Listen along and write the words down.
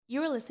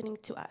You are listening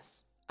to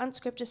Us,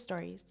 Unscripted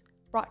Stories,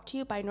 brought to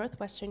you by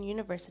Northwestern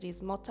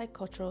University's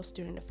Multicultural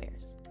Student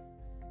Affairs.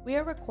 We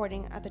are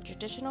recording at the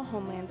traditional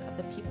homelands of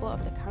the people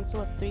of the Council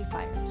of Three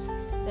Fires,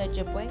 the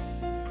Ojibwe,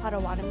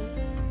 Potawatomi,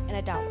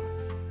 and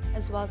Adawa,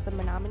 as well as the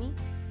Menominee,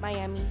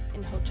 Miami,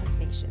 and Ho-Chunk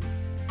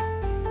nations.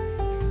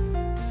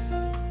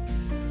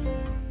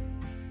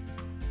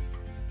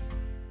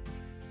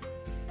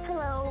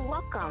 Hello,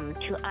 welcome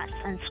to Us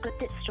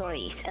Unscripted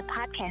Stories, a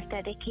podcast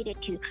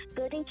dedicated to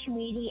building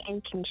community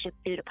and kinship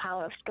through the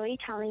power of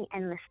storytelling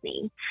and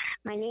listening.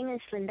 My name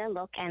is Linda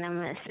Look, and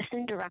I'm an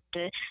assistant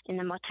director in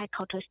the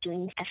Multicultural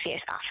Student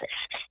Affairs Office.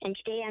 And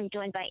today I'm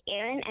joined by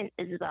Aaron and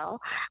Isabel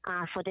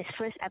for this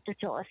first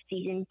episode of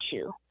Season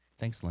 2.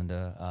 Thanks,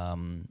 Linda.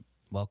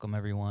 Welcome,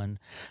 everyone.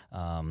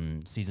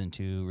 Season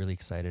 2, really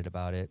excited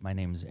about it. My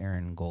name is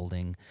Aaron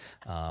Golding.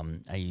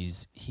 I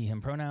use he,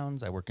 him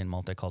pronouns. I work in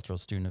multicultural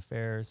student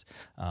affairs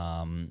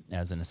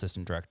as an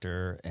assistant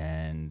director,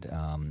 and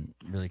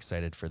really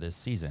excited for this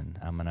season.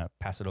 I'm going to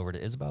pass it over to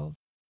Isabel.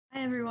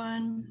 Hi,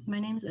 everyone. My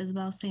name is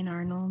Isabel St.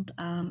 Arnold.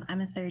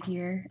 I'm a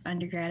third-year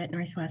undergrad at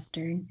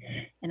Northwestern,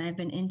 and I've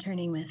been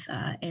interning with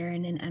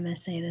Aaron in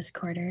MSA this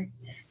quarter.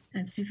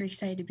 I'm super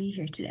excited to be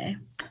here today.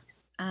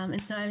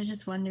 And so I was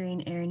just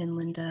wondering, Aaron and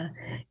Linda,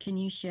 can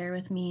you share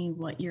with me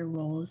what your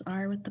roles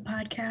are with the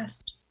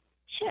podcast?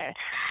 Sure.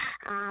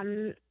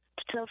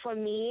 So for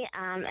me,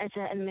 as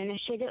an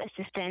administrative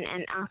assistant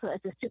and also as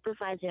a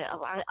supervisor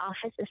of our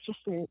office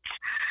assistants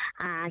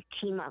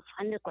team of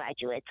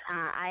undergraduates,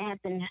 I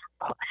have been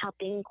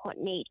helping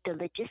coordinate the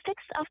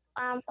logistics of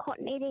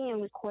coordinating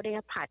and recording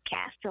a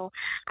podcast. So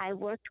I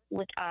worked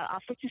with our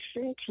office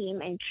assistant team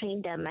and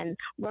trained them and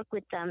worked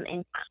with them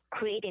in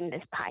creating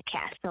this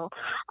podcast. So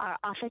our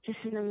office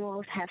assistant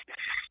roles have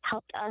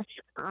helped us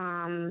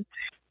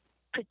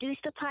produce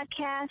the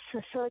podcast,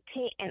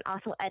 facilitate, and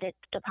also edit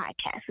the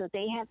podcast. So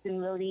they have been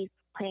really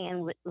playing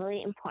a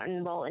really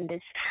important role in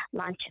this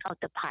launch of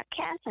the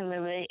podcast, and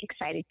we're really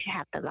excited to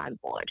have them on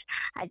board.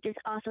 I've just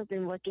also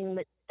been working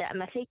with the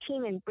MSA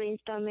team and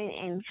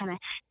brainstorming and kind of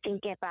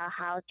thinking about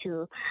how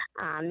to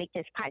make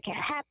this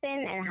podcast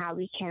happen and how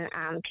we can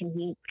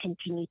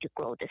continue to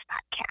grow this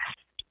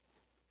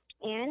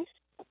podcast. Aaron?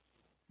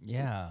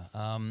 Yeah,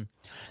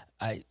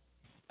 I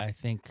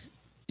think,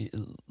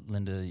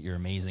 Linda, you're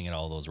amazing at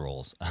all those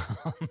roles.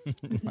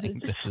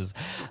 This is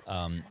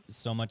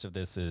so much of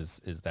this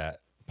is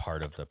that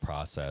part of the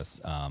process.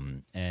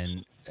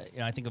 And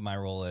I think of my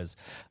role as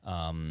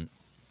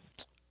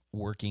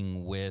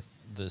working with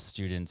the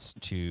students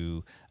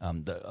to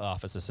the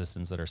office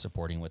assistants that are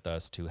supporting with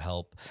us to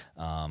help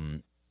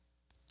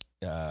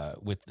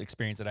with the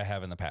experience that I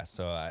have in the past.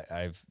 So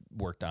I've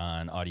worked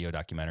on audio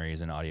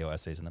documentaries and audio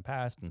essays in the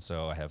past. And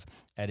so I have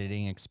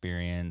editing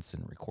experience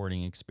and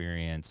recording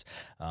experience,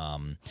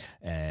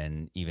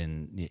 and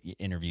even the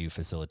interview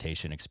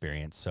facilitation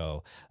experience.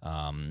 So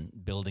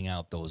building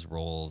out those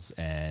roles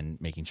and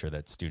making sure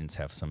that students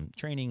have some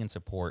training and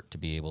support to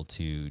be able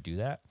to do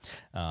that,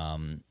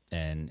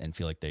 and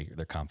feel like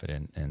they're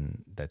confident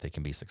and that they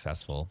can be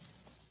successful.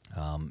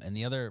 And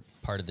the other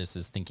part of this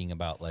is thinking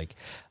about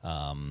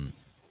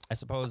I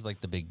suppose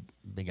like the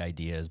big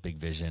ideas, big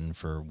vision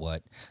for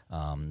what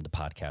the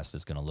podcast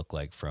is going to look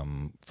like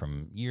from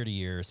year to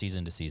year,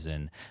 season to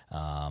season,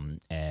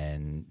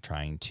 and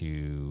trying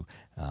to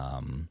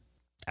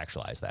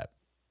actualize that.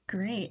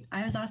 Great.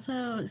 I was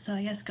also, so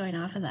I guess going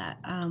off of that,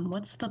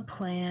 what's the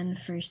plan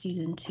for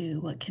season 2?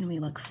 What can we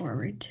look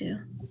forward to?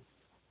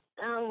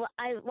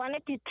 I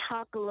wanted to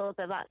talk a little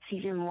bit about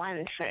season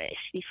 1 first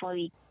before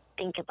we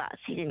think about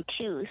season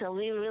 2. So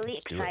we're really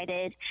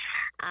excited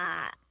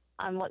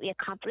on what we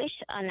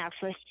accomplished on our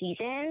first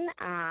season.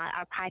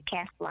 Our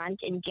podcast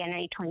launched in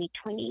January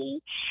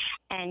 2020.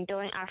 And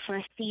during our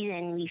first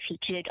season, we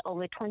featured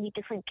over 20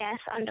 different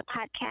guests on the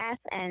podcast.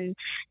 And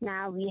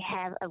now we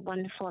have a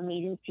wonderful,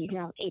 amazing season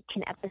of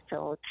 18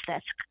 episodes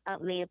that's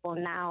available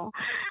now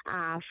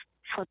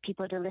for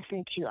people to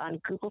listen to on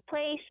Google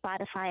Play,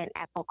 Spotify, and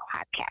Apple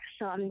Podcasts.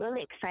 So I'm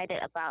really excited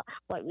about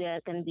what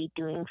we're going to be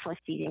doing for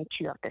season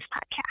 2 of this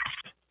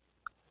podcast.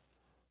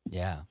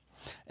 Yeah.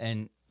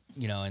 And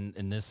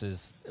and this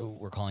is,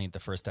 we're calling it the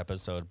first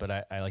episode, but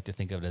I like to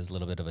think of it as a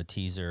little bit of a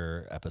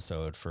teaser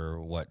episode for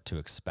what to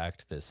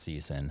expect this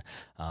season.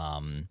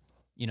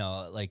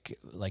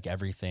 Like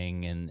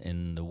everything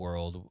in the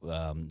world,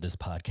 this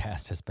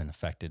podcast has been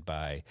affected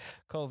by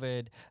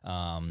COVID,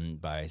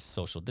 by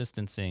social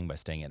distancing, by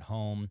staying at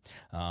home.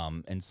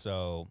 And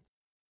so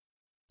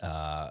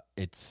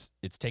it's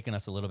taken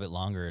us a little bit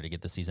longer to get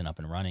the season up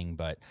and running,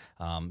 but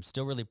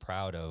still really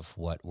proud of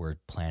what we're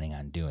planning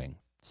on doing.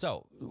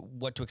 So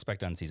what to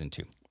expect on season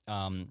 2?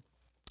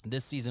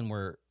 This season,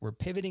 we're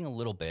pivoting a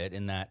little bit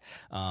in that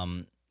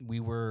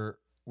we're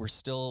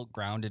still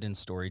grounded in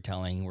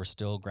storytelling. We're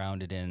still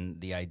grounded in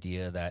the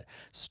idea that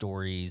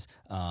stories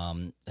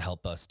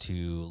help us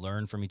to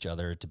learn from each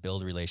other, to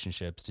build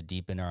relationships, to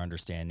deepen our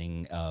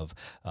understanding of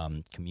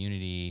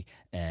community,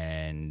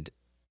 and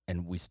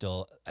we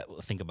still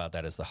think about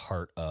that as the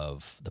heart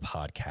of the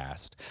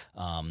podcast.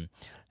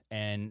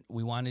 And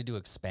we wanted to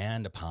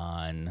expand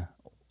upon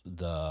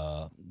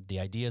the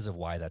ideas of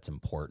why that's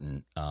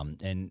important,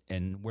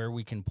 and where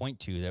we can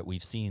point to that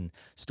we've seen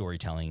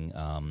storytelling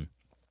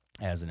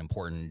as an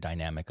important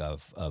dynamic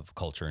of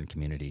culture and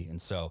community.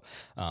 And so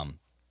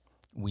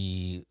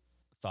we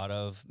thought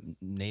of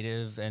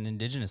Native and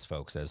Indigenous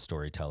folks as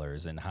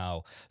storytellers, and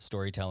how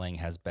storytelling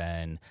has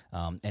been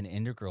an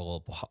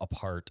integral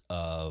part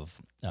of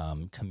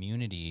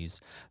communities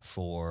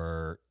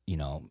for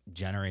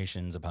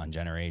generations upon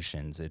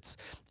generations. It's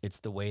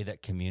the way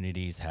that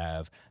communities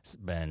have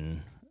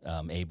been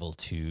able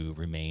to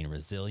remain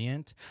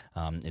resilient.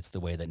 It's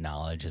the way that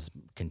knowledge has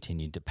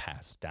continued to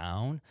pass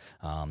down.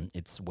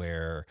 It's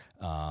where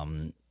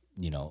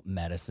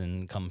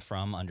medicine come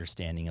from,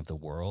 understanding of the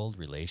world,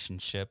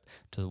 relationship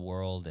to the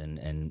world,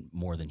 and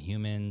more than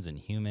humans.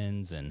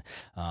 And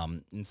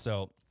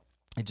so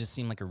it just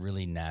seemed like a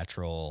really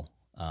natural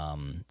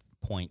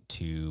point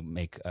to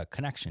make a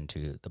connection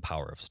to the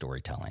power of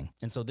storytelling.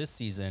 And so this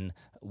season,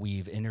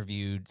 we've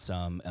interviewed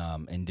some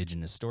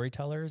Indigenous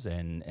storytellers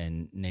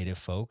and Native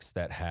folks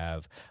that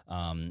have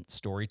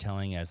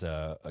storytelling as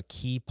a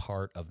key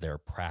part of their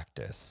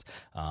practice.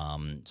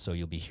 So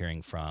you'll be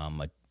hearing from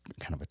a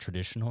kind of a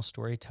traditional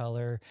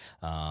storyteller,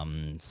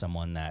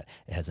 someone that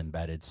has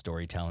embedded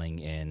storytelling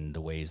in the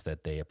ways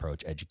that they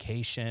approach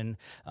education,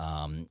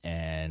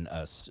 and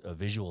a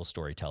visual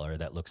storyteller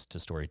that looks to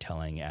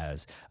storytelling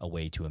as a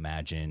way to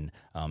imagine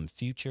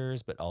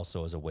futures, but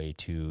also as a way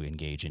to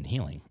engage in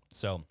healing.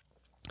 So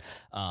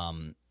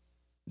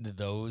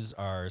those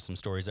are some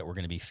stories that we're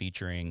going to be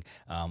featuring.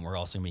 We're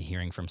also going to be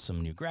hearing from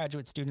some new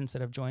graduate students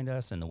that have joined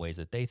us and the ways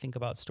that they think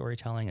about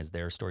storytelling as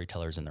they're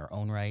storytellers in their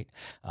own right.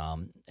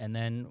 And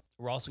then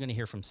we're also going to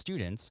hear from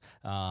students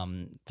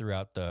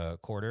throughout the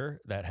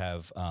quarter that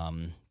have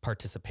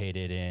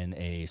participated in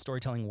a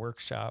storytelling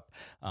workshop,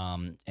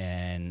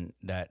 and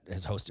that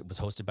was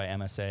hosted by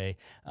MSA,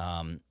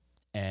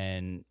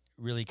 and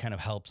really kind of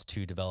helps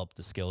to develop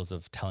the skills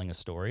of telling a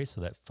story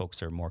so that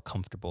folks are more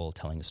comfortable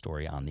telling a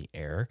story on the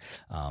air.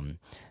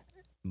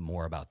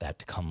 More about that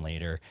to come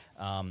later.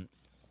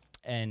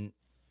 And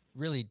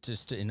really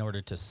just in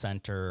order to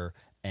center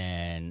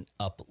and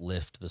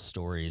uplift the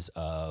stories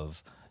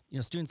of,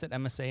 students that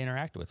MSA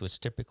interact with, which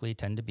typically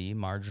tend to be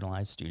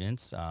marginalized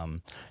students.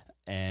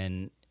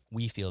 And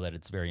we feel that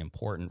it's very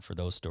important for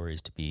those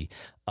stories to be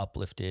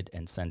uplifted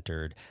and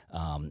centered,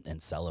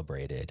 and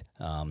celebrated,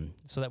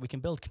 so that we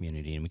can build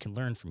community and we can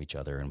learn from each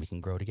other and we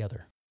can grow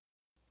together.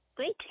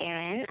 Great,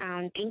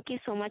 Aaron. Thank you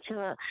so much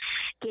for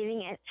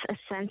giving us a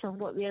sense of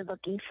what we are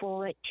looking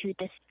forward to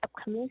this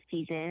upcoming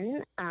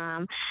season.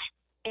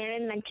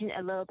 Aaron mentioned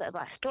a little bit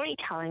about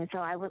storytelling, so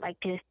I would like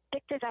to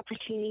take this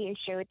opportunity and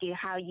share with you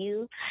how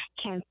you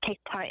can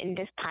take part in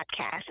this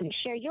podcast and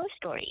share your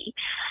story.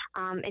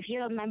 If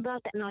you're a member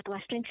of the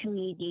Northwestern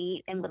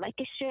community and would like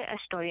to share a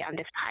story on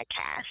this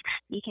podcast,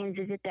 you can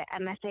visit the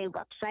MSA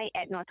website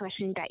at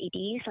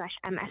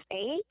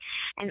northwestern.edu/MSA,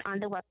 and on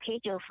the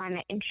webpage you'll find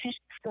an interest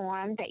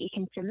form that you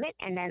can submit,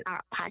 and then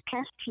our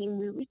podcast team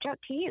will reach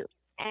out to you.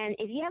 And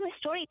if you have a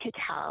story to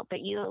tell,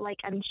 but you're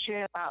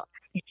unsure about,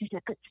 is this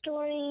a good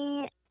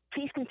story?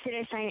 Please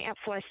consider signing up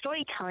for a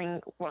storytelling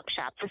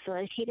workshop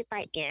facilitated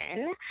by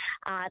Aaron.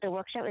 The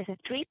workshop is a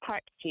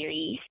 3-part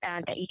series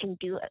that you can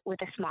do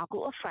with a small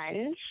group of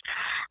friends.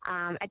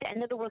 At the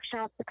end of the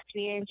workshop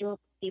experience, you'll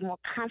be more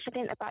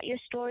confident about your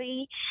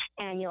story,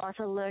 and you'll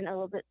also learn a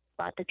little bit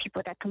about the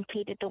people that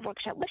completed the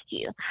workshop with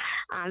you.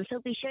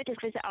 So be sure to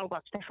visit our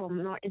website for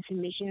more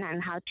information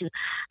on how to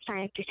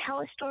sign up to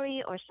tell a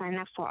story or sign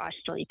up for our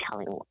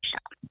storytelling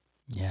workshop.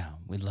 Yeah,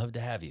 we'd love to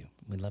have you.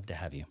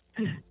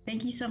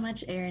 Thank you so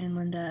much, Aaron and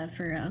Linda,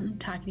 for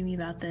talking to me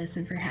about this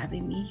and for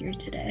having me here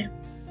today.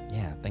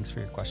 Yeah, thanks for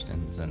your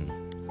questions,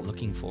 and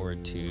looking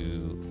forward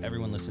to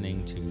everyone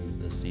listening to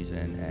this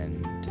season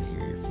and to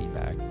hear your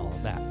feedback, all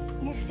of that.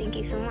 Yes, thank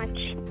you so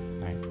much. All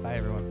right, bye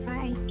everyone.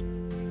 Bye.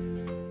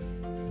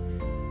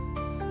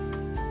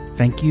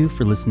 Thank you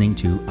for listening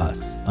to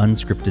Us,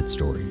 Unscripted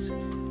Stories.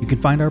 You can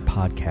find our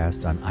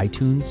podcast on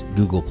iTunes,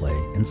 Google Play,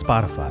 and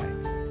Spotify.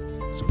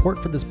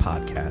 Support for this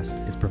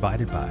podcast is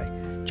provided by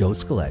Joe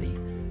Scaletti,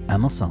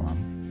 Emma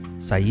Salam,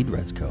 Saeed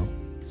Rezko,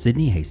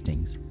 Sydney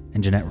Hastings,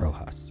 and Jeanette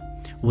Rojas,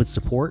 with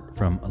support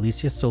from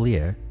Alicia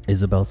Solier,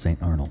 Isabel St.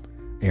 Arnold,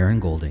 Aaron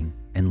Golding,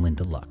 and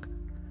Linda Luck.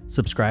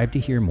 Subscribe to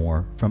hear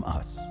more from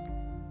us.